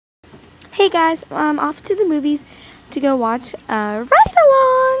Hey guys, I'm off to the movies to go watch Ride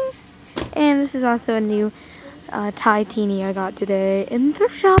Along. And this is also a new Thai teenie I got today in the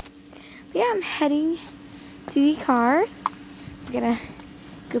thrift shop. But yeah, I'm heading to the car. It's gonna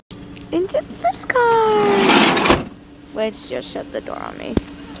go into this car, which just shut the door on me.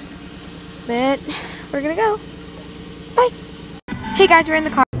 But we're gonna go. Bye. Hey guys, we're in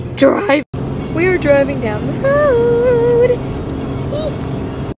the car. We are driving down the road.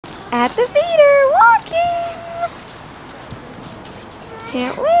 At the theater, walking.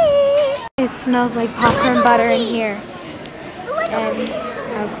 Can't wait. It smells like popcorn butter in here. And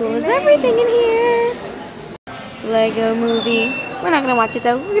how cool is everything in here? Lego movie. We're not gonna watch it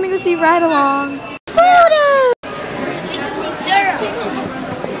though. We're gonna go see Ride Along. Photos!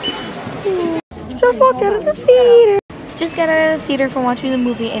 Just walked out of the theater. Just got out of the theater for watching the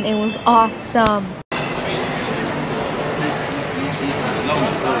movie and it was awesome.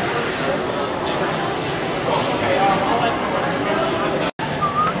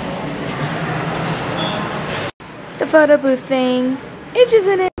 The photo booth thing. Itches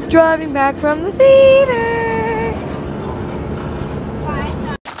in it. Driving back from the theater.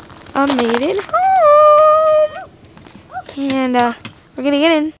 I made it home. And we're gonna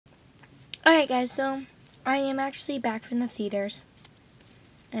get in. Alright guys, so I am actually back from the theaters.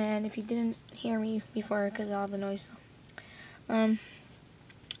 And if you didn't hear me before because of all the noise, I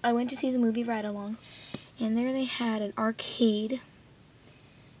went to see the movie Ride Along. And there they had an arcade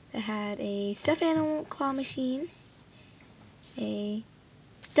that had a stuffed animal claw machine, a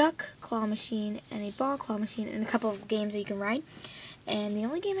duck claw machine, and a ball claw machine, and a couple of games that you can ride. And the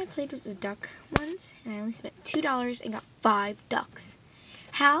only game I played was the duck ones, and I only spent $2 and got 5 ducks.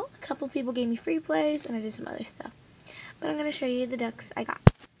 How? A couple people gave me free plays, and I did some other stuff. But I'm going to show you the ducks I got.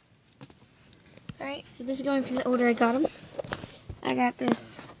 Alright, so this is going from the order I got them. I got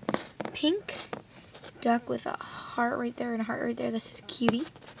this pink duck with a heart right there and a heart right there. This is Cutie.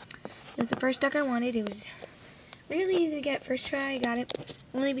 It was the first duck I wanted. It was really easy to get. First try I got it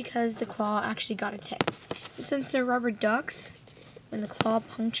only because the claw actually got its head. And since they're rubber ducks, when the claw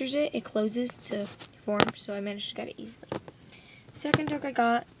punctures it, it closes to form, so I managed to get it easily. Second duck I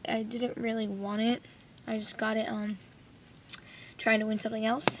got, I didn't really want it. I just got it trying to win something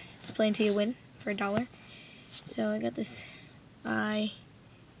else. It's play until you win for $1. So I got this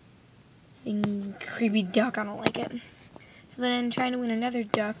creepy duck. I don't like it. So then trying to win another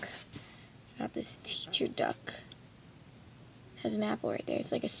duck, I got this teacher duck. Has an apple right there.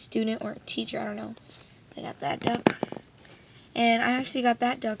 It's like a student or a teacher, I don't know. I got that duck. And I actually got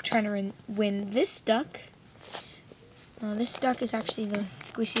that duck trying to win this duck. This duck is actually the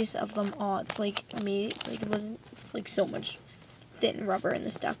squishiest of them all. It's like made, like it's like so much thin rubber in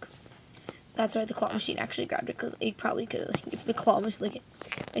this duck. That's why the claw machine actually grabbed it, because it probably could, like, if the claw was, like, if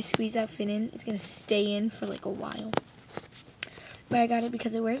I squeeze that fin in, it's going to stay in for, like, a while. But I got it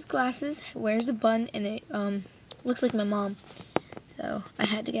because it wears glasses, it wears a bun, and it, looks like my mom. So, I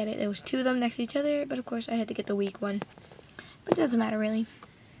had to get it. There was 2 of them next to each other, but of course I had to get the weak one. But it doesn't matter, really.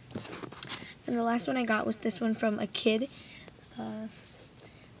 And the last one I got was this one from a kid,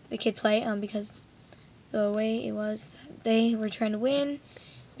 the kid play, because the way it was, they were trying to win.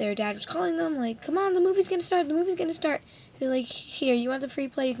 Their dad was calling them, like, come on, the movie's gonna start, the movie's gonna start. They're like, here, you want the free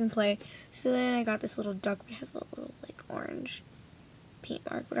play, you can play. So then I got this little duck, it has a little, like, orange paint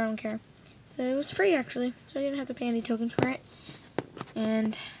mark, but I don't care. So it was free, actually, so I didn't have to pay any tokens for it.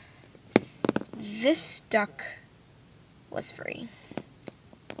 And this duck was free.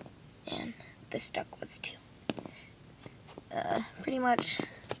 And this duck was too. Pretty much,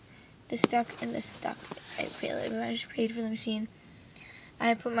 this duck and this duck, I just paid for the machine.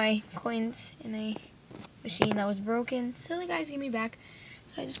 I put my coins in a machine that was broken, so the guys gave me back.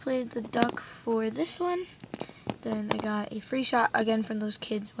 So I just played the duck for this one. Then I got a free shot again from those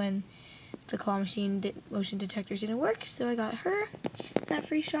kids when the claw machine motion detectors didn't work. So I got her that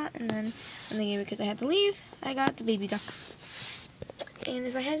free shot, and then when they gave it because I had to leave, I got the baby duck. And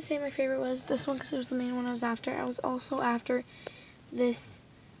if I had to say my favorite was this one because it was the main one I was after. I was also after this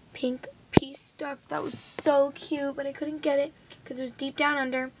pink piece duck that was so cute, but I couldn't get it because it was deep down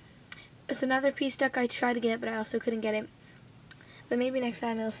under. It's another piece duck I tried to get, but I also couldn't get it. But maybe next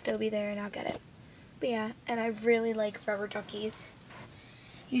time it'll still be there and I'll get it. But yeah, and I really like rubber duckies.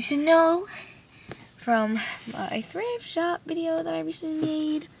 You should know from my thrift shop video that I recently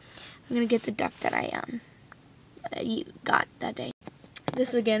made, I'm gonna get the duck that I got that day.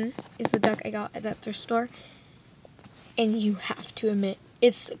 This again is the duck I got at that thrift store, and you have to admit,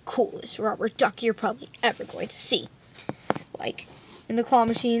 it's the coolest rubber duck you're probably ever going to see. Like, in the claw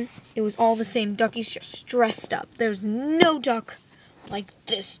machine, it was all the same duckies just dressed up. There's no duck like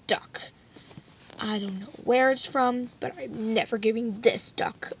this duck. I don't know where it's from, but I'm never giving this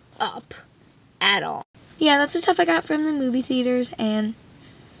duck up at all. Yeah, that's the stuff I got from the movie theaters and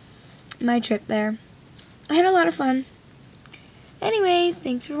my trip there. I had a lot of fun. Anyway,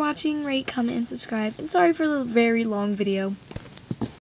 thanks for watching, rate, comment, and subscribe. And sorry for the very long video.